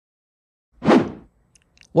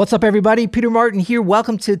What's up, everybody? Peter Martin here.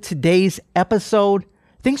 Welcome to today's episode.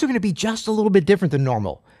 Things are going to be just a little bit different than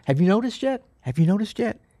normal. Have you noticed yet?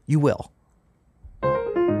 You will.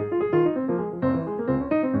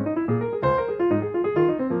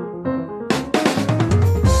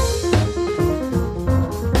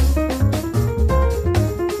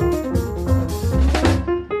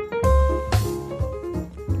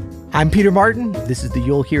 I'm Peter Martin. This is the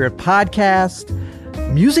You'll Hear It podcast.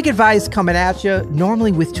 Music advice coming at you,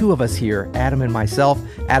 normally with two of us here, Adam and myself.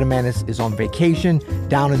 Adam Manis is on vacation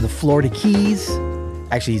down in the Florida Keys.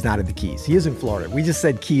 Actually, he's not in the Keys. He is in Florida. We just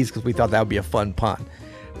said Keys because we thought that would be a fun pun.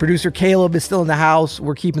 Producer Caleb is still in the house.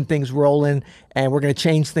 We're keeping things rolling, and we're going to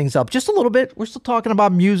change things up just a little bit. We're still talking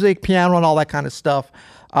about music, piano, and all that kind of stuff.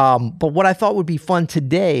 But what I thought would be fun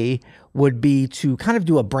today would be to kind of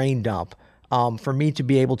do a brain dump. For me to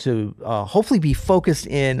be able to hopefully be focused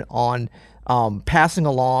in on passing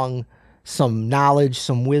along some knowledge,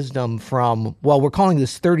 some wisdom from, well, we're calling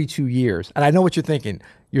this 32 years. And I know what you're thinking.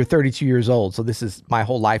 You're 32 years old, so this is my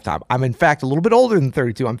whole lifetime. I'm, in fact, a little bit older than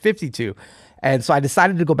 32. I'm 52. And so I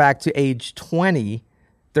decided to go back to age 20,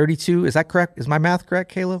 32. Is that correct? Is my math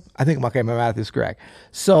correct, Caleb? I think, okay, my math is correct.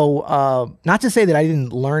 So not to say that I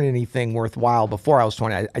didn't learn anything worthwhile before I was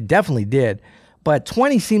 20. I definitely did. But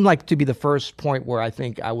 20 seemed like to be the first point where I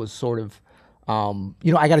think I was sort of,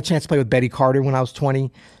 I got a chance to play with Betty Carter when I was 20.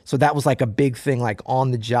 So that was like a big thing, like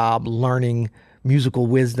on the job, learning musical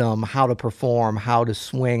wisdom, how to perform, how to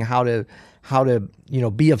swing, how to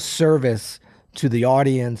be of service to the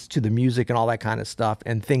audience, to the music and all that kind of stuff.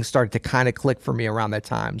 And things started to kind of click for me around that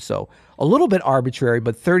time. So a little bit arbitrary,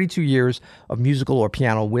 but 32 years of musical or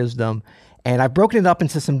piano wisdom. And I've broken it up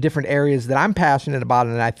into some different areas that I'm passionate about,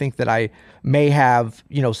 and I think that I may have,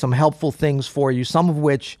 some helpful things for you, some of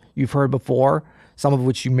which you've heard before, some of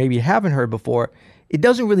which you maybe haven't heard before. It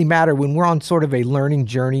doesn't really matter when we're on sort of a learning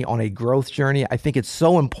journey, on a growth journey. I think it's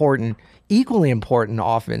so important, equally important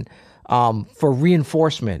often, for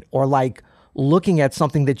reinforcement or like looking at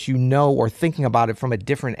something that you know or thinking about it from a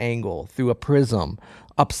different angle, through a prism,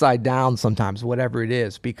 upside down sometimes, whatever it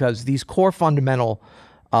is, because these core fundamental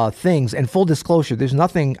things, and full disclosure, there's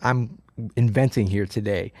nothing I'm inventing here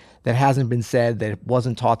today that hasn't been said, that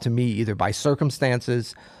wasn't taught to me either by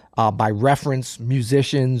circumstances, by reference,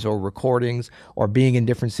 musicians or recordings, or being in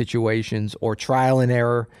different situations, or trial and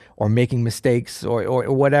error, or making mistakes, or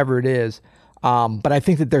whatever it is. But I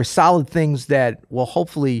think that there's solid things that will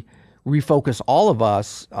hopefully refocus all of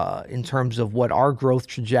us in terms of what our growth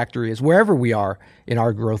trajectory is, wherever we are in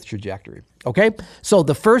our growth trajectory. Okay? So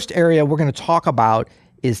the first area we're going to talk about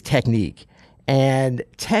is technique. And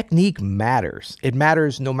technique matters. It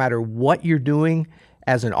matters no matter what you're doing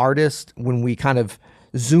as an artist. When we kind of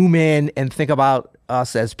zoom in and think about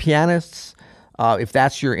us as pianists, if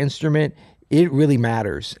that's your instrument, it really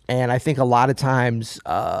matters. And I think a lot of times,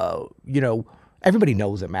 everybody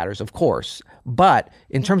knows it matters, of course. But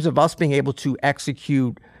in terms of us being able to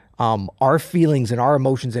execute our feelings and our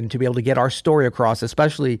emotions and to be able to get our story across,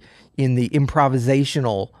 especially in the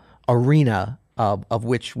improvisational arena of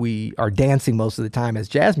which we are dancing most of the time as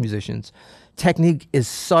jazz musicians, technique is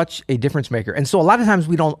such a difference maker. And so a lot of times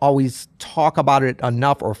we don't always talk about it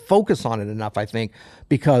enough or focus on it enough, I think,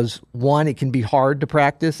 because one, it can be hard to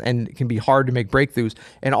practice and it can be hard to make breakthroughs.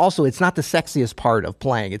 And also it's not the sexiest part of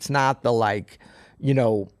playing. It's not the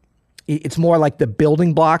it's more like the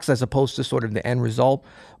building blocks as opposed to sort of the end result.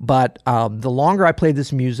 But the longer I play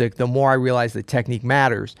this music, the more I realize that technique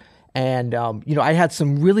matters. And, I had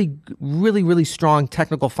some really, really, really strong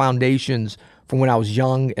technical foundations from when I was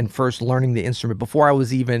young and first learning the instrument before I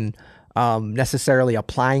was even necessarily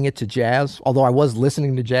applying it to jazz. Although I was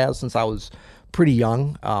listening to jazz since I was pretty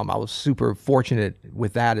young. I was super fortunate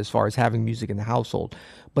with that as far as having music in the household.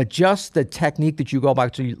 But just the technique that you go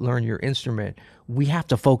back to learn your instrument, we have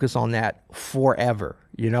to focus on that forever,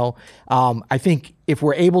 I think if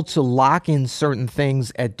we're able to lock in certain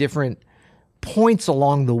things at different points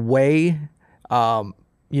along the way,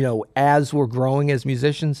 as we're growing as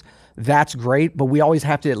musicians, that's great, but we always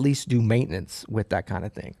have to at least do maintenance with that kind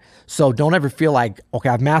of thing. So don't ever feel like, okay,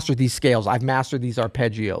 I've mastered these scales, I've mastered these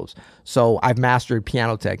arpeggios, so I've mastered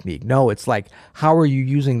piano technique. No, it's like, how are you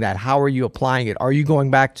using that? How are you applying it? Are you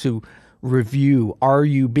going back to review? Are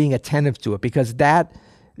you being attentive to it? Because that,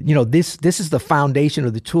 this is the foundation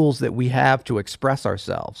of the tools that we have to express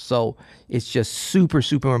ourselves. So it's just super,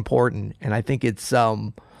 super important. And I think it's,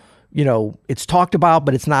 it's talked about,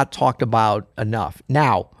 but it's not talked about enough.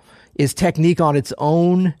 Now, is technique on its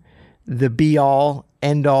own the be all,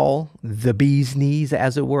 end all, the bee's knees,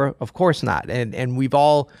 as it were? Of course not. And we've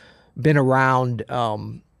all been around,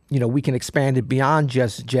 we can expand it beyond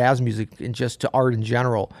just jazz music and just to art in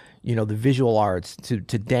general, the visual arts, to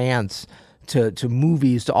dance, to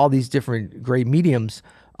movies, to all these different great mediums.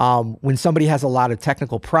 When somebody has a lot of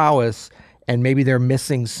technical prowess and maybe they're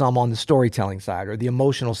missing some on the storytelling side or the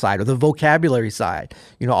emotional side or the vocabulary side,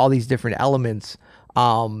 all these different elements,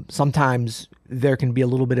 sometimes there can be a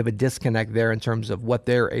little bit of a disconnect there in terms of what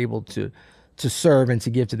they're able to serve and to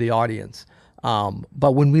give to the audience.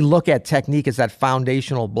 But when we look at technique as that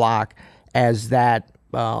foundational block, as that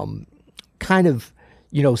kind of,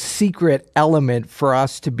 secret element for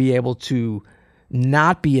us to be able to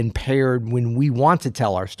not be impaired when we want to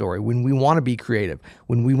tell our story, when we want to be creative,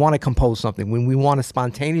 when we want to compose something, when we want to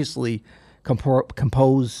spontaneously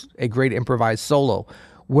compose a great improvised solo.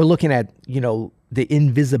 We're looking at, the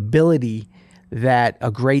invisibility that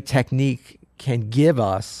a great technique can give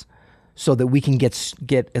us so that we can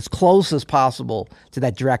get as close as possible to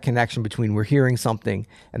that direct connection between we're hearing something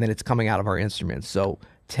and then it's coming out of our instruments. So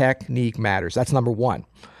technique matters. That's number one.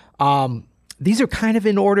 These are kind of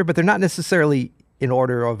in order, but they're not necessarily in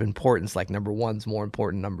order of importance. Like number one's more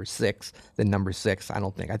important, number 6 than number 6. I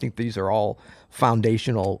don't think. I think these are all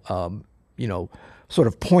foundational, sort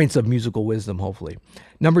of points of musical wisdom, hopefully.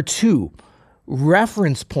 Number 2,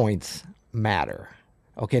 reference points matter.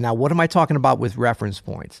 Okay, now what am I talking about with reference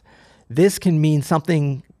points? This can mean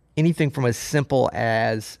anything from as simple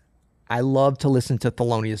as I love to listen to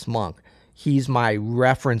Thelonious Monk. He's my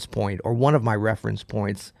reference point or one of my reference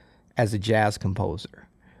points as a jazz composer,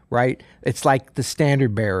 right? It's like the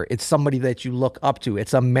standard bearer. It's somebody that you look up to.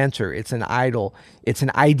 It's a mentor. It's an idol. It's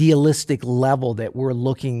an idealistic level that we're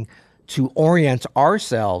looking to orient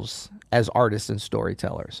ourselves as artists and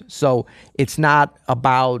storytellers. So it's not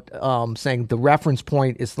about saying the reference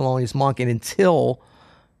point is Thelonious Monk, and until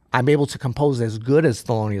I'm able to compose as good as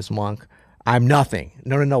Thelonious Monk, I'm nothing.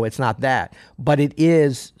 No, it's not that. But it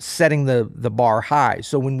is setting the bar high.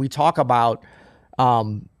 So when we talk about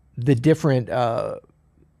the different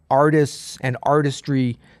artists and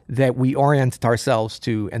artistry that we orient ourselves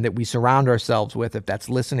to and that we surround ourselves with, if that's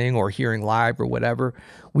listening or hearing live or whatever,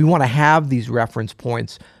 we want to have these reference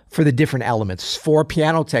points for the different elements. For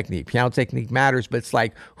piano technique matters, but it's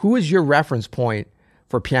like, who is your reference point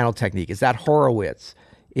for piano technique? Is that Horowitz?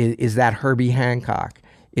 Is that Herbie Hancock?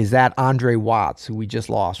 Is that Andre Watts, who we just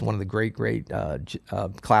lost, one of the great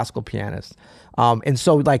classical pianists? And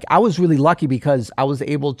so, like, I was really lucky because I was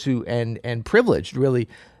able to, and privileged really,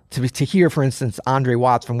 to hear, for instance, Andre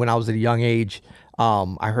Watts from when I was at a young age.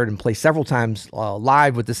 I heard him play several times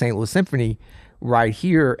live with the St. Louis Symphony right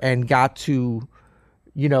here, and got to,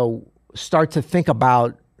 start to think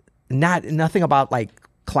about nothing about like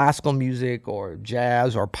classical music or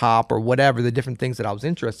jazz or pop or whatever, the different things that I was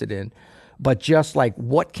interested in, but just like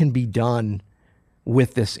what can be done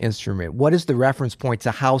with this instrument. What is the reference point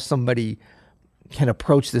to how somebody can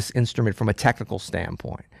approach this instrument from a technical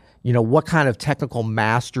standpoint? What kind of technical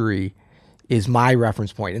mastery is my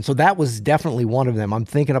reference point? And so that was definitely one of them. I'm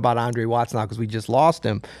thinking about Andre Watts now because we just lost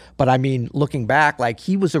him. But I mean, looking back, like,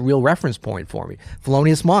 he was a real reference point for me.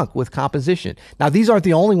 Thelonious Monk with composition. Now, these aren't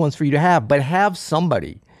the only ones for you to have, but have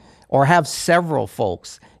somebody or have several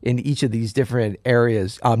folks in each of these different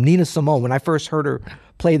areas. Nina Simone, when I first heard her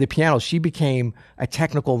play the piano, she became a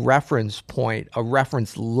technical reference point, a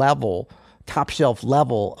reference level, top shelf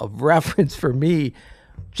level of reference for me,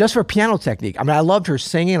 just for piano technique. I mean, I loved her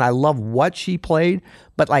singing. I love what she played,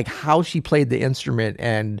 but like how she played the instrument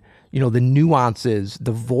and, the nuances,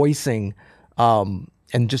 the voicing, and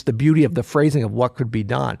just the beauty of the phrasing of what could be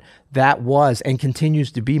done. That was and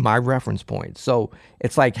continues to be my reference point. So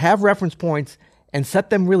it's like, have reference points and set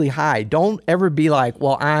them really high. Don't ever be like,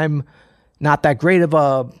 well, I'm not that great of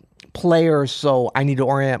a player, so I need to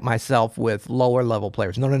orient myself with lower level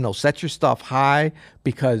players. No. Set your stuff high,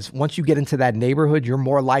 because once you get into that neighborhood, you're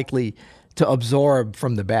more likely to absorb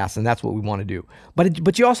from the best, and that's what we want to do.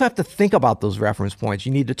 But you also have to think about those reference points.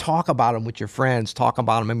 You need to talk about them with your friends, talk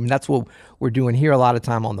about them. I mean, that's what we're doing here a lot of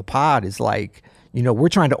time on the pod, is like, we're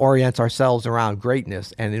trying to orient ourselves around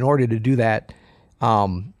greatness, and in order to do that,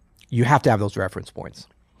 you have to have those reference points.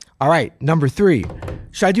 All right, number 3.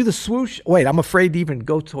 Should I do the swoosh? Wait, I'm afraid to even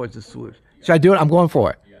go towards the swoosh. Should I do it? I'm going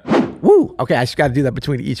for it. Yeah. Woo! Okay, I just got to do that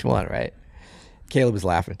between each one, right? Caleb is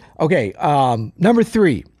laughing. Okay, number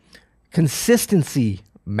 3, consistency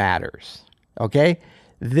matters. Okay?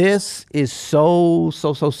 This is so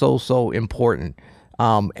important.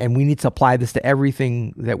 And we need to apply this to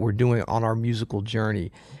everything that we're doing on our musical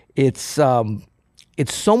journey. It's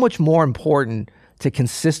so much more important to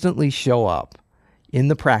consistently show up in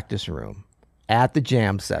the practice room, at the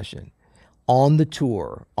jam session, on the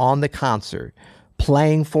tour, on the concert,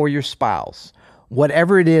 playing for your spouse,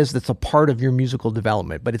 whatever it is that's a part of your musical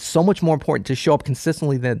development. But it's so much more important to show up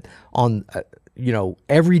consistently than on,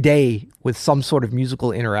 every day with some sort of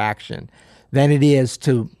musical interaction than it is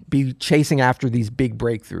to be chasing after these big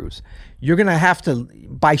breakthroughs. You're going to have to,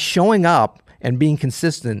 by showing up and being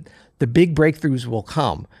consistent, the big breakthroughs will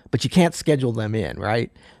come, but you can't schedule them in,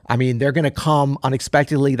 right? I mean, they're going to come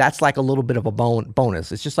unexpectedly. That's like a little bit of a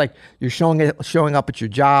bonus. It's just like you're showing up at your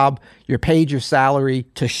job. You're paid your salary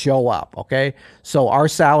to show up, okay? So our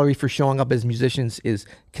salary for showing up as musicians is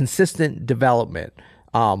consistent development.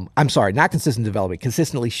 I'm sorry, not consistent development,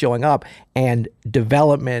 consistently showing up and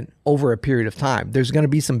development over a period of time. There's going to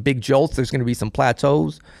be some big jolts. There's going to be some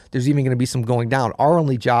plateaus. There's even going to be some going down. Our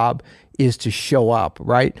only job is to show up,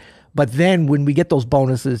 right? But then when we get those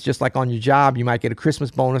bonuses, just like on your job, you might get a Christmas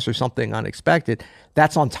bonus or something unexpected.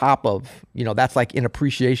 That's on top of, that's like in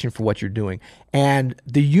appreciation for what you're doing. And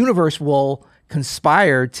the universe will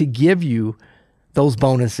conspire to give you those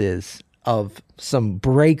bonuses of some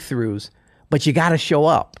breakthroughs, but you got to show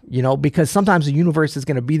up, because sometimes the universe is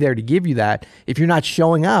going to be there to give you that. If you're not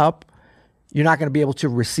showing up, you're not going to be able to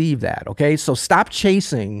receive that, okay? So stop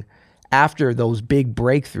chasing after those big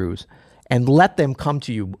breakthroughs and let them come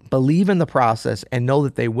to you. Believe in the process and know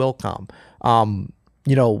that they will come.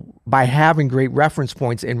 By having great reference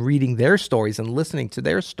points and reading their stories and listening to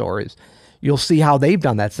their stories, you'll see how they've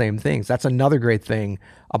done that same things. That's another great thing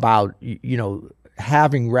about,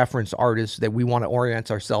 having reference artists that we want to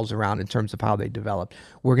orient ourselves around in terms of how they develop.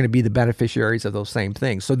 We're going to be the beneficiaries of those same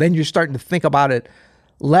things. So then you're starting to think about it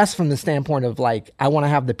less from the standpoint of like, I want to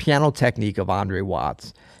have the piano technique of Andre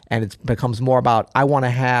Watts. And it becomes more about, I want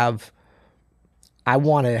to have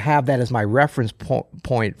that as my reference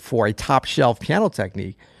point for a top shelf piano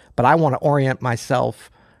technique, but I want to orient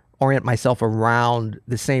myself around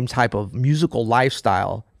the same type of musical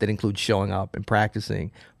lifestyle that includes showing up and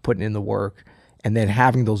practicing, putting in the work, and then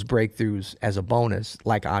having those breakthroughs as a bonus,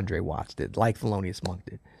 like Andre Watts did, like Thelonious Monk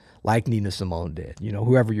did, like Nina Simone did,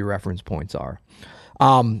 whoever your reference points are.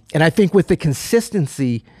 And I think with the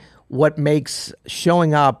consistency, what makes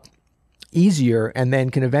showing up easier and then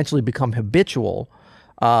can eventually become habitual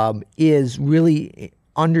is really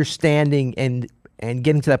understanding and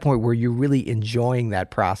getting to that point where you're really enjoying that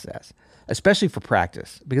process, especially for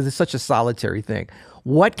practice, because it's such a solitary thing.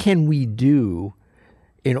 What can we do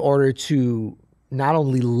in order to not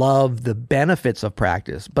only love the benefits of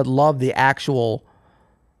practice, but love the actual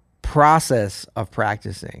process of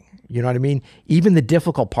practicing? You know what I mean? Even the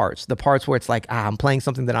difficult parts, the parts where it's like, I'm playing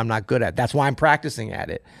something that I'm not good at. That's why I'm practicing at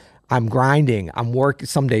it. I'm grinding. I'm working.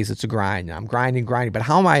 Some days it's a grind. I'm grinding. But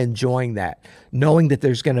how am I enjoying that? Knowing that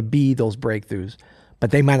there's going to be those breakthroughs, but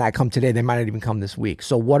they might not come today. They might not even come this week.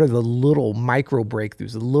 So what are the little micro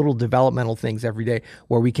breakthroughs, the little developmental things every day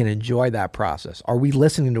where we can enjoy that process? Are we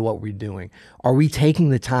listening to what we're doing? Are we taking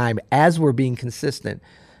the time as we're being consistent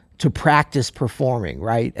to practice performing,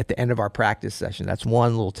 right? At the end of our practice session. That's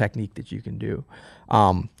one little technique that you can do.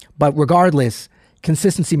 But regardless,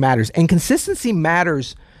 consistency matters. And consistency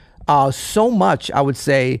matters so much, I would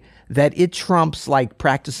say, that it trumps like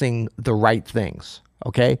practicing the right things.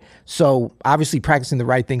 Okay. So obviously practicing the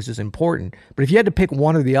right things is important, but if you had to pick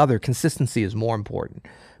one or the other, consistency is more important,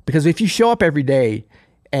 because if you show up every day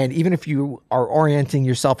and even if you are orienting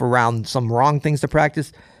yourself around some wrong things to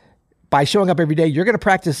practice, by showing up every day, you're going to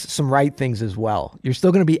practice some right things as well. You're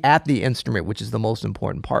still going to be at the instrument, which is the most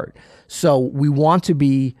important part. So we want to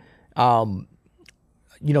be,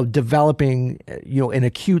 developing, an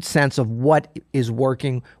acute sense of what is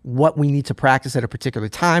working, what we need to practice at a particular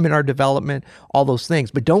time in our development, all those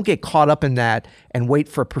things. But don't get caught up in that and wait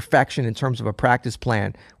for perfection in terms of a practice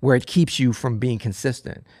plan where it keeps you from being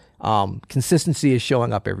consistent. Consistency is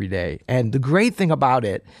showing up every day. And the great thing about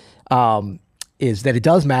it is that it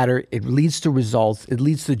does matter. It leads to results. It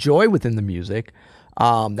leads to joy within the music.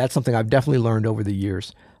 That's something I've definitely learned over the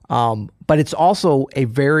years. But it's also a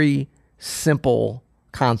very simple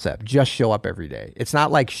concept. Just show up every day. It's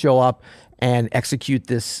not like show up and execute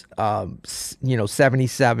this,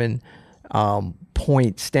 77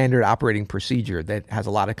 point standard operating procedure that has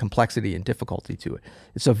a lot of complexity and difficulty to it.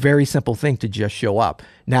 It's a very simple thing to just show up.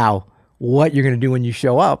 Now, what you're going to do when you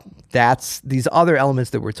show up, that's these other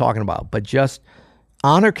elements that we're talking about, but just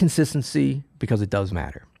honor consistency because it does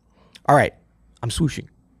matter. All right. I'm swooshing.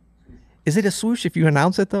 Is it a swoosh if you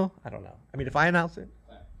announce it though? I don't know. I mean, if I announce it,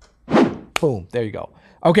 boom, there you go.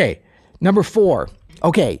 Okay. Number 4.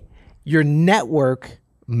 Okay. Your network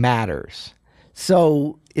matters.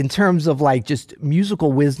 So in terms of like just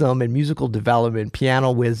musical wisdom and musical development,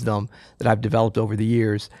 piano wisdom that I've developed over the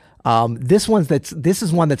years, this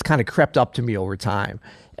is one that's kind of crept up to me over time,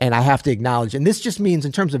 and I have to acknowledge. And this just means,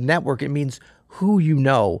 in terms of network, it means who you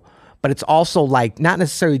know, but it's also like not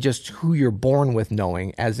necessarily just who you're born with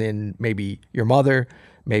knowing, as in maybe your mother,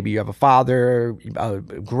 maybe you have a father,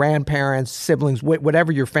 grandparents, siblings,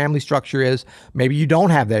 whatever your family structure is. Maybe you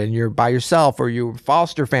don't have that and you're by yourself, or you're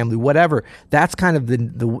foster family, whatever. That's kind of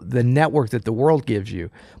the network that the world gives you.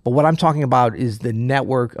 But what I'm talking about is the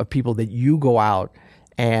network of people that you go out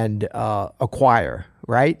and acquire,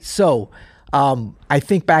 right? So I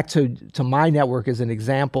think back to my network as an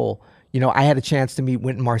example. I had a chance to meet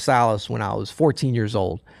Wynton Marsalis when I was 14 years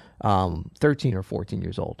old, 13 or 14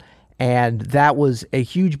 years old. And that was a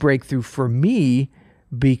huge breakthrough for me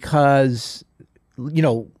because,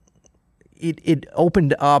 it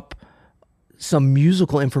opened up some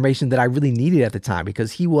musical information that I really needed at the time,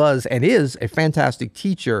 because he was and is a fantastic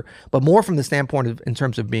teacher, but more from the standpoint of in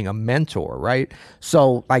terms of being a mentor, right?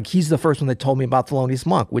 So like he's the first one that told me about Thelonious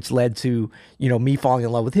Monk, which led to, me falling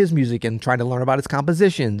in love with his music and trying to learn about his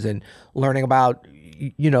compositions and learning about,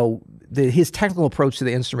 his technical approach to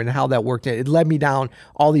the instrument and how that worked. It led me down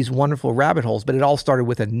all these wonderful rabbit holes, but it all started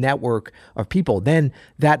with a network of people. Then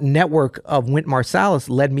that network of Wynton Marsalis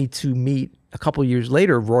led me to meet a couple of years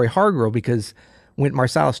later Roy Hargrove, because Wynton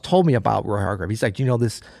Marsalis told me about Roy Hargrove. He's like, he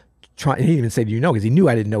didn't even say, because he knew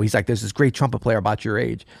I didn't know. He's like, there's this great trumpet player about your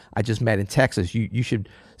age I just met in Texas. You should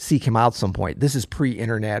seek him out some point. This is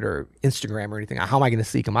pre-internet or Instagram or anything. How am I going to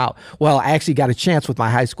seek him out? Well, I actually got a chance with my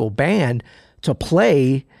high school band to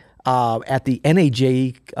play at the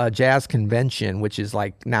NAJ Jazz Convention, which is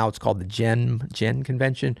like, now it's called the Gen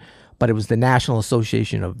Convention, but it was the National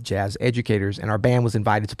Association of Jazz Educators, and our band was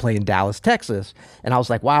invited to play in Dallas, Texas. And I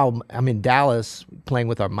was like, wow, I'm in Dallas playing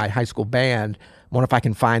with my high school band. I wonder if I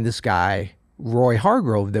can find this guy, Roy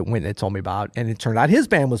Hargrove, that Wynton had told me about. And it turned out his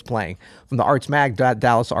band was playing from the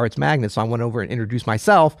Dallas Arts Magnet. So I went over and introduced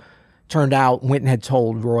myself. Turned out Wynton had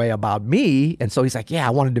told Roy about me, and so he's like, yeah, I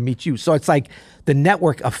wanted to meet you. So it's like the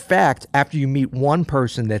network effect after you meet one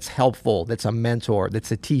person that's helpful, that's a mentor,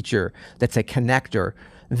 that's a teacher, that's a connector,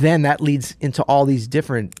 then that leads into all these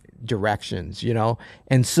different directions,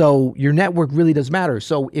 And so your network really does matter.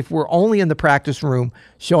 So if we're only in the practice room,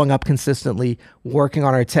 showing up consistently, working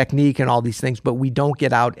on our technique and all these things, but we don't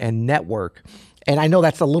get out and network, and I know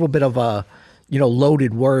that's a little bit of a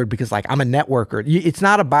loaded word, because like I'm a networker. It's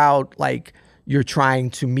not about like you're trying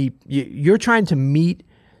to meet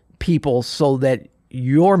people so that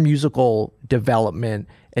your musical development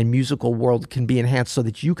and musical world can be enhanced, so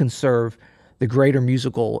that you can serve the greater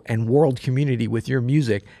musical and world community with your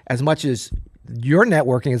music. As much as your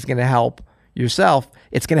networking is going to help yourself,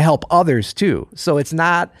 it's going to help others too. So it's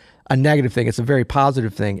not a negative thing. It's a very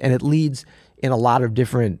positive thing. And it leads in a lot of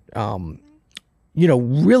different,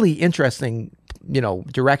 really interesting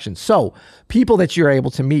directions. So people that you're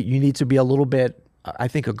able to meet, you need to be a little bit, I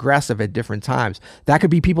think, aggressive at different times. That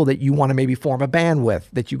could be people that you want to maybe form a band with,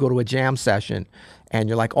 that you go to a jam session and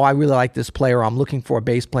you're like, oh, I really like this player. I'm looking for a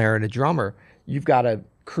bass player and a drummer. You've got to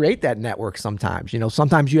create that network sometimes.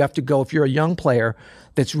 Sometimes you have to go, if you're a young player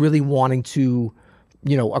that's really wanting to,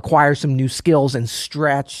 acquire some new skills and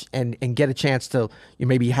stretch and get a chance to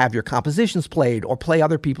maybe have your compositions played or play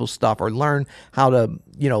other people's stuff or learn how to,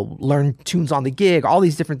 learn tunes on the gig, all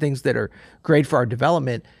these different things that are great for our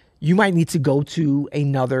development. You might need to go to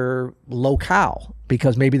another locale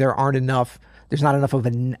because maybe there's not enough of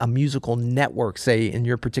a musical network, say, in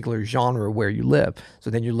your particular genre where you live. So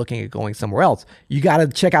then you're looking at going somewhere else. You got to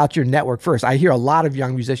check out your network first. I hear a lot of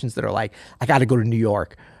young musicians that are like, I got to go to New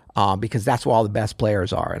York because that's where all the best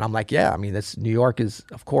players are. And I'm like, yeah, I mean, New York is,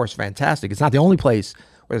 of course, fantastic. It's not the only place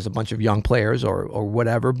where there's a bunch of young players or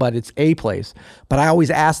whatever, but it's a place. But I always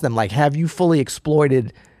ask them, like, have you fully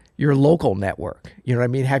exploited your local network? You know what I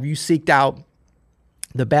mean? Have you seeked out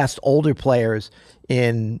the best older players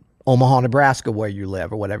in Omaha, Nebraska, where you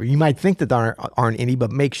live or whatever? You might think that there aren't any,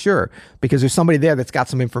 but make sure, because there's somebody there that's got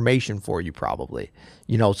some information for you probably,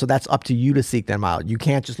 so that's up to you to seek them out. You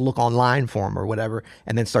can't just look online for them or whatever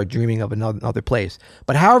and then start dreaming of another place.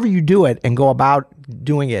 But however you do it and go about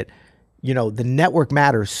doing it, the network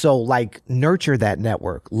matters. So like nurture that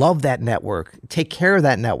network, love that network, take care of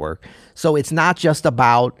that network. So it's not just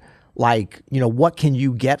about like, what can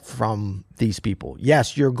you get from these people?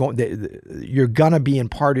 Yes, you're going to be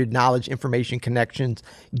imparted knowledge, information, connections,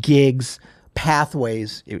 gigs,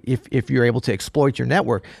 pathways if you're able to exploit your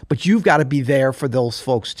network, but you've got to be there for those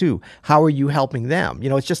folks too. How are you helping them?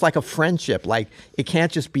 It's just like a friendship. Like it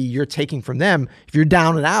can't just be you're taking from them. If you're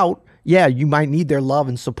down and out, yeah, you might need their love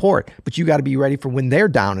and support, but you got to be ready for when they're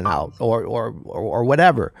down and out or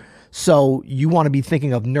whatever. So you want to be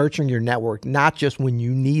thinking of nurturing your network, not just when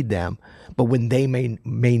you need them, but when they may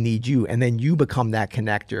need you. And then you become that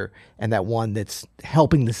connector and that one that's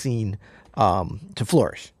helping the scene to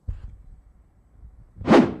flourish.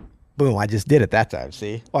 Boom, I just did it that time,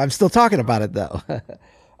 see? Well, I'm still talking about it, though.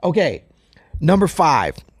 Okay, number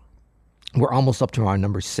 5. We're almost up to our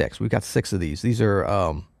number 6. We've got 6 of these. These are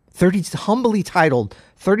humbly titled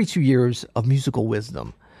 32 Years of Musical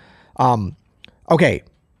Wisdom. Okay,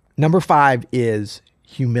 number 5 is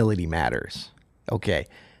humility matters. Okay,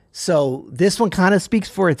 so this one kind of speaks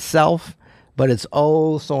for itself, but it's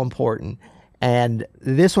oh so important. And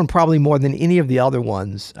this one, probably more than any of the other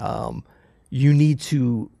ones, you need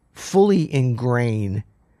to fully ingrain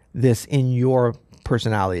this in your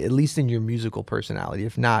personality, at least in your musical personality,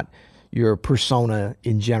 if not your persona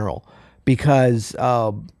in general, because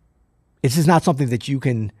this is not something that you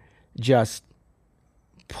can just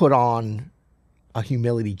put on a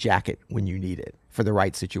humility jacket when you need it for the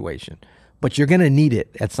right situation. But you're going to need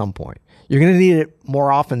it at some point. You're going to need it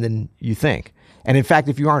more often than you think. And in fact,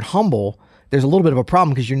 if you aren't humble, there's a little bit of a problem,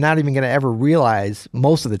 because you're not even going to ever realize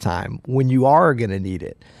most of the time when you are going to need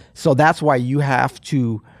it. So that's why you have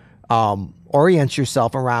to orient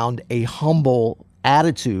yourself around a humble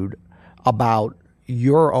attitude about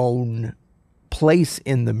your own place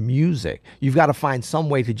in the music. You've got to find some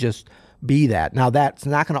way to just be that. Now, that's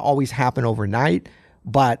not going to always happen overnight,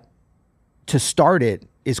 but to start it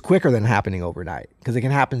is quicker than happening overnight, because it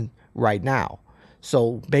can happen right now.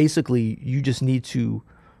 So basically, you just need to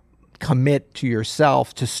commit to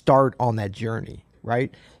yourself to start on that journey,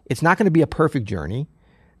 right? It's not going to be a perfect journey.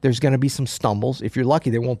 There's going to be some stumbles. If you're lucky,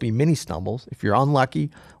 there won't be many stumbles. If you're unlucky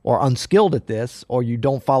or unskilled at this, or you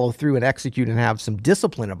don't follow through and execute and have some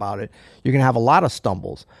discipline about it, you're going to have a lot of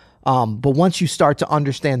stumbles. But once you start to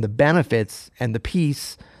understand the benefits and the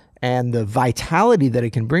peace and the vitality that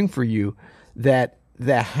it can bring for you, that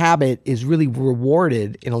the habit is really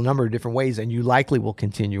rewarded in a number of different ways, and you likely will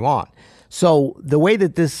continue on. So the way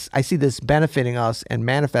that I see this benefiting us and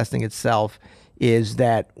manifesting itself is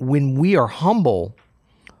that when we are humble,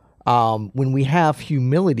 when we have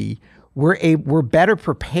humility, we're better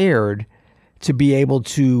prepared to be able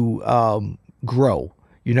to grow.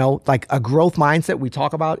 You know, like a growth mindset we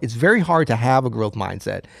talk about, it's very hard to have a growth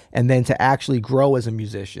mindset and then to actually grow as a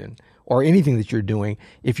musician or anything that you're doing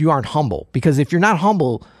if you aren't humble. Because if you're not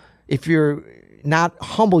humble,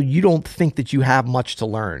 you don't think that you have much to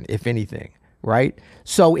learn, if anything, right?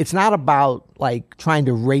 So it's not about like trying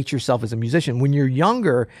to rate yourself as a musician. When you're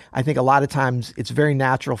younger, I think a lot of times it's very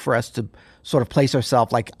natural for us to sort of place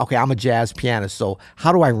ourselves like, okay, I'm a jazz pianist, so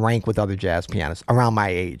how do I rank with other jazz pianists around my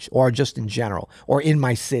age or just in general or in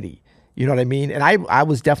my city? You know what I mean? And I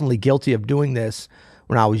was definitely guilty of doing this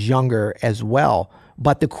when I was younger as well.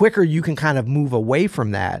 But the quicker you can kind of move away from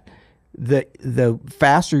that, the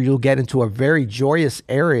faster you'll get into a very joyous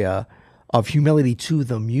area of humility to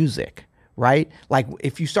the music, right? Like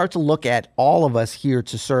if you start to look at all of us here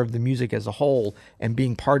to serve the music as a whole and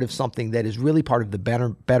being part of something that is really part of the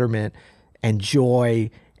betterment and joy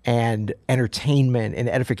and entertainment and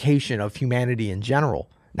edification of humanity in general,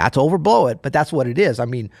 not to overblow it, but that's what it is. I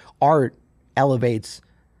mean, art elevates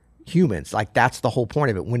humans. Like that's the whole point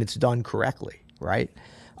of it when it's done correctly, right?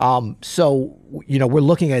 So, you know, we're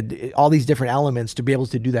looking at all these different elements to be able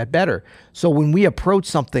to do that better. So when we approach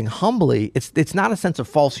something humbly, it's not a sense of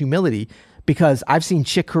false humility, because I've seen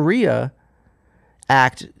Chick Corea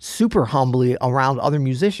act super humbly around other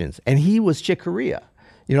musicians, and he was Chick Corea.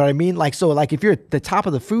 You know what I mean? Like, so like if you're at the top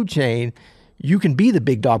of the food chain, you can be the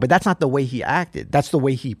big dog, but that's not the way he acted. That's the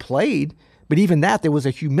way he played. But even that, there was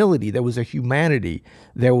a humility, there was a humanity,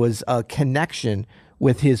 there was a connection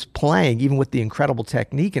with his playing, even with the incredible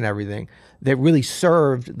technique and everything, that really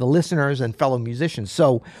served the listeners and fellow musicians.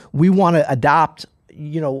 So we want to adopt,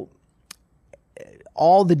 you know,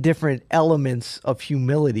 all the different elements of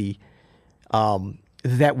humility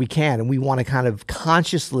that we can. And we want to kind of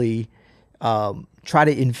consciously try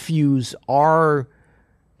to infuse our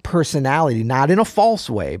personality, not in a false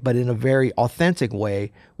way, but in a very authentic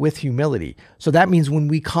way, with humility. So that means when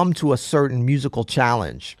we come to a certain musical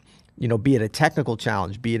challenge, you know, be it a technical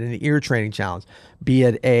challenge, be it an ear training challenge, be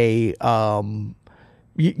it a,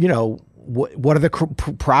 you know, what are the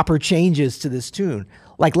proper changes to this tune?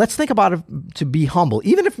 Like, let's think about it to be humble,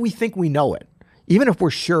 even if we think we know it, even if we're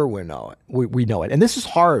sure we know it. And this is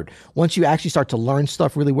hard once you actually start to learn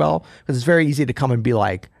stuff really well, because it's very easy to come and be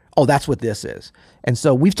like, oh, that's what this is. And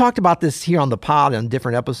so we've talked about this here on the pod on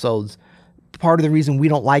different episodes. Part of the reason we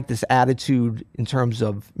don't like this attitude in terms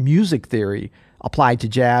of music theory applied to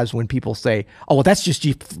jazz when people say, oh, well, that's just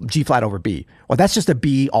G flat over B, or that's just a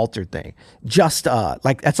B altered thing. Just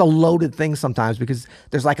like that's a loaded thing sometimes because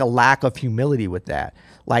there's like a lack of humility with that.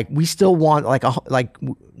 Like we still want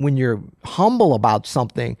when you're humble about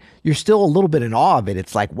something, you're still a little bit in awe of it.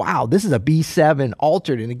 It's like, wow, this is a B7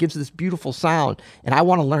 altered and it gives this beautiful sound. And I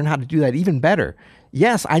want to learn how to do that even better.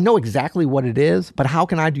 Yes, I know exactly what it is, but how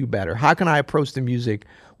can I do better? How can I approach the music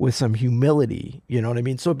with some humility? You know what I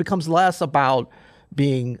mean? So it becomes less about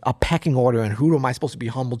being a pecking order and who am I supposed to be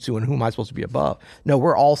humble to and who am I supposed to be above? No,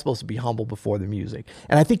 we're all supposed to be humble before the music.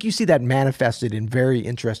 And I think you see that manifested in very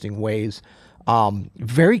interesting ways,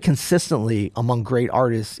 very consistently among great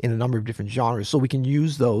artists in a number of different genres. So we can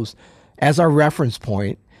use those as our reference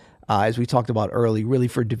point, as we talked about early, really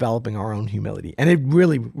for developing our own humility. And it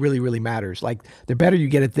really, really, really matters. Like the better you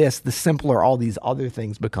get at this, the simpler all these other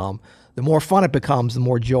things become. The more fun it becomes, the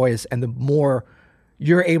more joyous, and the more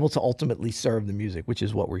you're able to ultimately serve the music, which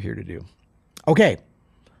is what we're here to do. Okay,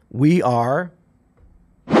 we are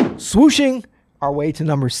swooshing our way to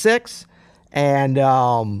number 6. And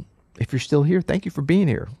if you're still here, thank you for being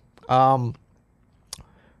here. Why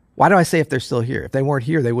do I say if they're still here? If they weren't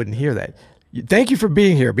here, they wouldn't hear that. Thank you for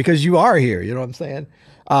being here because you are here. You know what I'm saying?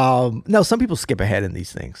 No, some people skip ahead in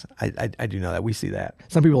these things. I do know that. We see that.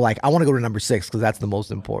 Some people are like, I want to go to number 6 because that's the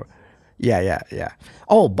most important. Yeah.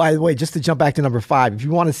 Oh, by the way, just to jump back to number 5, if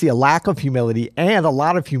you want to see a lack of humility and a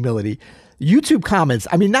lot of humility, YouTube comments.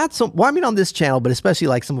 I mean, on this channel, but especially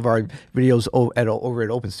like some of our videos over at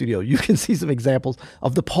Open Studio, you can see some examples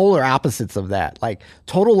of the polar opposites of that, like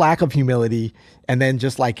total lack of humility and then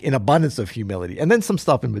just like an abundance of humility and then some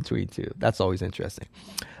stuff in between too. That's always interesting.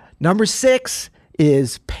 Number 6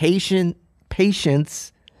 is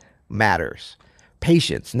patience matters.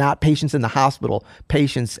 Patience, not patience in the hospital.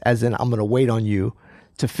 Patience as in I'm going to wait on you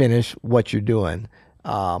to finish what you're doing.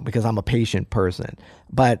 Because I'm a patient person.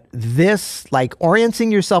 But this, like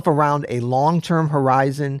orienting yourself around a long-term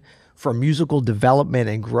horizon for musical development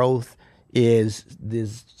and growth is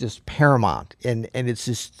just paramount. And it's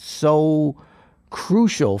just so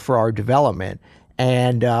crucial for our development.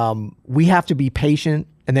 And we have to be patient,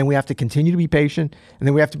 and then we have to continue to be patient, and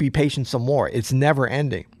then we have to be patient some more. It's never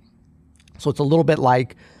ending. So it's a little bit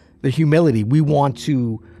like the humility. We want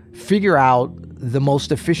to figure out the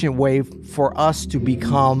most efficient way for us to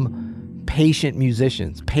become patient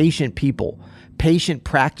musicians, patient people, patient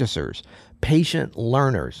practicers, patient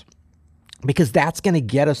learners, because that's going to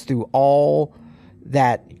get us through all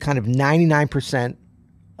that kind of 99%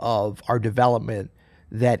 of our development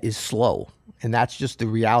that is slow. And that's just the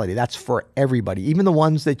reality. That's for everybody. Even the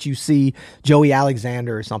ones that you see, Joey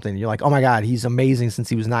Alexander or something, you're like, oh my God, he's amazing since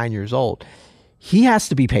he was 9 years old. He has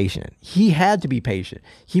to be patient. He had to be patient.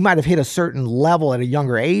 He might have hit a certain level at a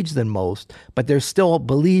younger age than most, but there's still,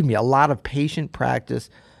 believe me, a lot of patient practice,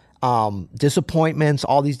 disappointments,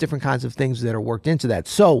 all these different kinds of things that are worked into that.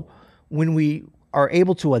 So when we are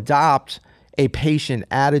able to adopt a patient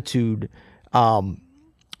attitude in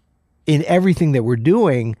everything that we're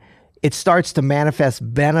doing, it starts to manifest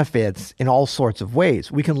benefits in all sorts of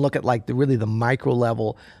ways. We can look at like the micro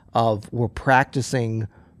level of we're practicing,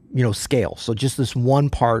 scale. So just this one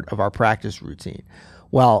part of our practice routine.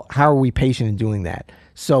 Well, how are we patient in doing that?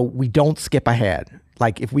 So we don't skip ahead.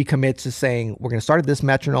 Like if we commit to saying we're going to start at this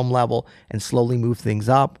metronome level and slowly move things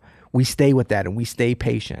up, we stay with that and we stay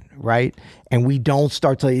patient, right? And we don't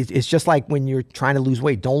start to, it's just like when you're trying to lose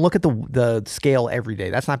weight. Don't look at the scale every day.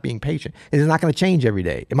 That's not being patient. It's not going to change every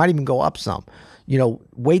day. It might even go up some.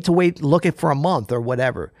 Wait, look at for a month or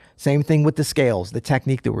whatever. Same thing with the scales, the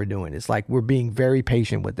technique that we're doing. It's like we're being very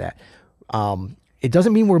patient with that. It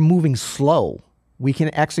doesn't mean we're moving slow. We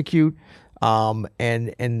can execute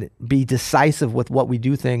and be decisive with what we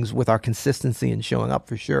do things with our consistency and showing up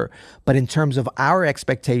for sure. But in terms of our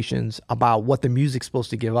expectations about what the music's supposed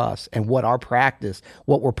to give us and what our practice,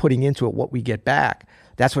 what we're putting into it, what we get back,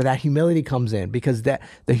 that's where that humility comes in, because that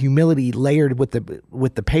the humility layered with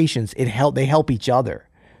the patience, they help each other,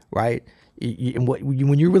 right?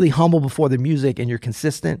 When you're really humble before the music and you're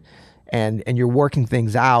consistent and you're working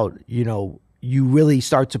things out, you really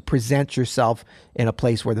start to present yourself in a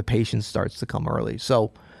place where the patience starts to come early.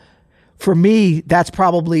 So for me, that's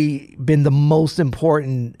probably been the most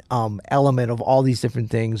important element of all these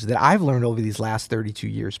different things that I've learned over these last 32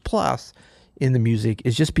 years plus in the music,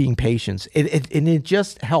 is just being patient. It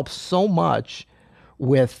just helps so much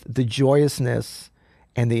with the joyousness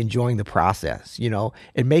and the enjoying the process.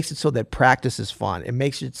 It makes it so that practice is fun. It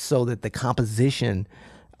makes it so that the composition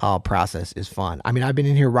process is fun. I mean, I've been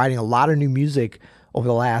in here writing a lot of new music over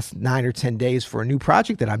the last 9 or 10 days for a new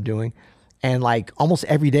project that I'm doing. And like almost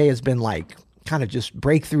every day has been like kind of just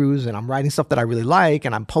breakthroughs, and I'm writing stuff that I really like,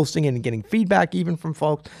 and I'm posting it and getting feedback even from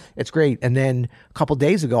folks. It's great. And then a couple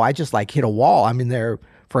days ago, I just like hit a wall. I'm in there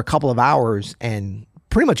for a couple of hours and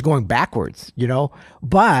pretty much going backwards,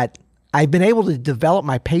 but I've been able to develop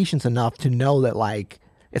my patience enough to know that like,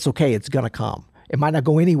 it's okay. It's going to come. It might not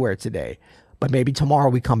go anywhere today, but maybe tomorrow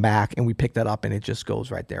we come back and we pick that up and it just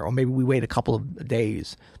goes right there. Or maybe we wait a couple of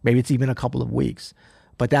days. Maybe it's even a couple of weeks.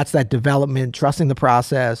 But that's that development, trusting the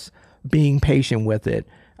process, being patient with it.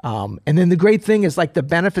 And then the great thing is like the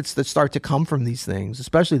benefits that start to come from these things,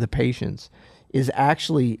 especially the patience, is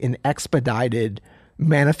actually an expedited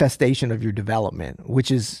manifestation of your development, which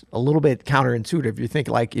is a little bit counterintuitive. You think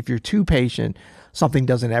like if you're too patient, something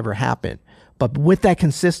doesn't ever happen. But with that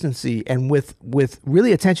consistency and with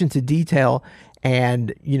really attention to detail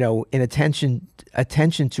and, in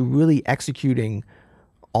attention to really executing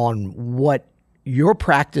on what your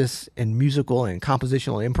practice and musical and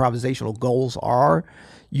compositional and improvisational goals are,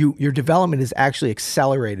 your development is actually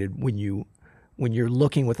accelerated when you're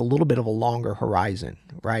looking with a little bit of a longer horizon,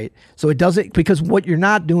 right? So it doesn't, because what you're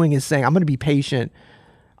not doing is saying, I'm going to be patient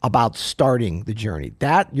about starting the journey.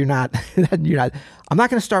 That you're not, I'm not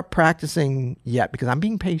going to start practicing yet because I'm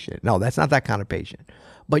being patient. No, that's not that kind of patient.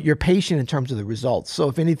 But you're patient in terms of the results. So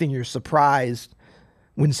if anything, you're surprised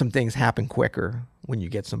when some things happen quicker, when you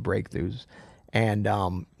get some breakthroughs. And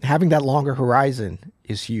having that longer horizon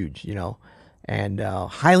is huge, and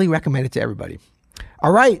highly recommend it to everybody.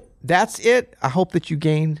 All right, that's it. I hope that you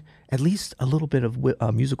gained at least a little bit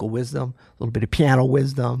of musical wisdom, a little bit of piano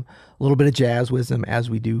wisdom, a little bit of jazz wisdom, as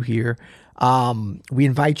we do here. We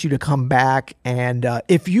invite you to come back. And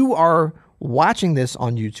if you are watching this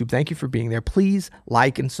on YouTube, thank you for being there. Please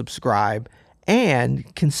like and subscribe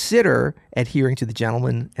and consider adhering to the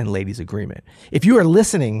gentleman and ladies agreement. If you are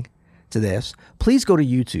listening to this, please go to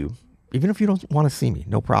YouTube. Even if you don't want to see me,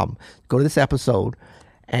 no problem. Go to this episode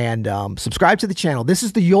and subscribe to the channel. This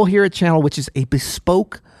is the You'll Hear It channel, which is a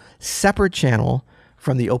bespoke, separate channel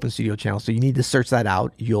from the Open Studio channel. So you need to search that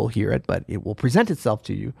out. You'll hear it, but it will present itself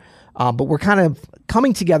to you. But we're kind of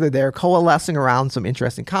coming together there, coalescing around some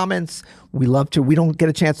interesting comments. We don't get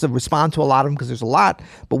a chance to respond to a lot of them because there's a lot,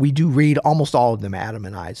 but we do read almost all of them, Adam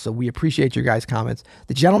and I. So we appreciate your guys' comments.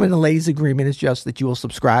 The gentleman and ladies agreement is just that you will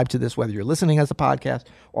subscribe to this, whether you're listening as a podcast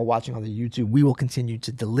or watching on the YouTube. We will continue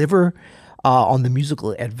to deliver on the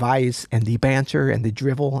musical advice and the banter and the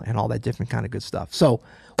drivel and all that different kind of good stuff. So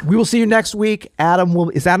we will see you next week.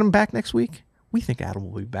 Is Adam back next week? We think Adam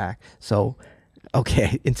will be back. So,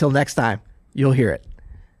 okay, until next time, you'll hear it.